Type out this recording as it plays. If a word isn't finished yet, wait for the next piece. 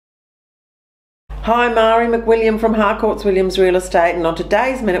Hi, Mari McWilliam from Harcourts Williams Real Estate, and on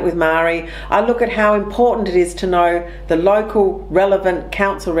today's Minute with Mari, I look at how important it is to know the local relevant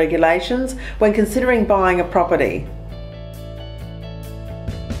council regulations when considering buying a property.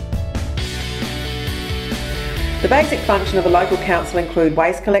 The basic function of a local council include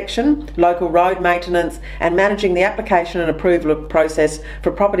waste collection, local road maintenance, and managing the application and approval process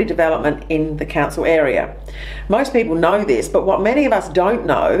for property development in the council area. Most people know this, but what many of us don't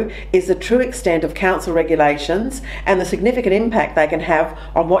know is the true extent of council regulations and the significant impact they can have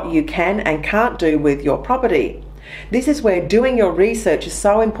on what you can and can't do with your property. This is where doing your research is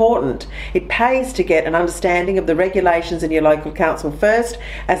so important. It pays to get an understanding of the regulations in your local council first,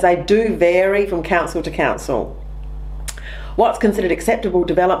 as they do vary from council to council. What's considered acceptable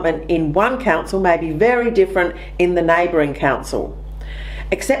development in one council may be very different in the neighbouring council.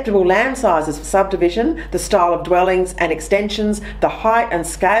 Acceptable land sizes for subdivision, the style of dwellings and extensions, the height and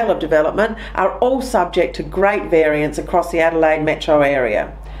scale of development are all subject to great variance across the Adelaide metro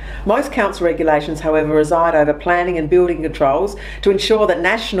area. Most council regulations, however, reside over planning and building controls to ensure that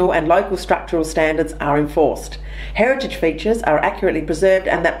national and local structural standards are enforced, heritage features are accurately preserved,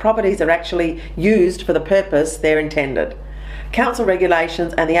 and that properties are actually used for the purpose they're intended. Council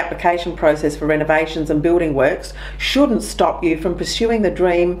regulations and the application process for renovations and building works shouldn't stop you from pursuing the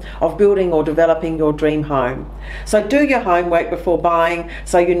dream of building or developing your dream home. So do your homework before buying,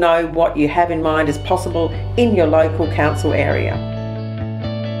 so you know what you have in mind is possible in your local council area.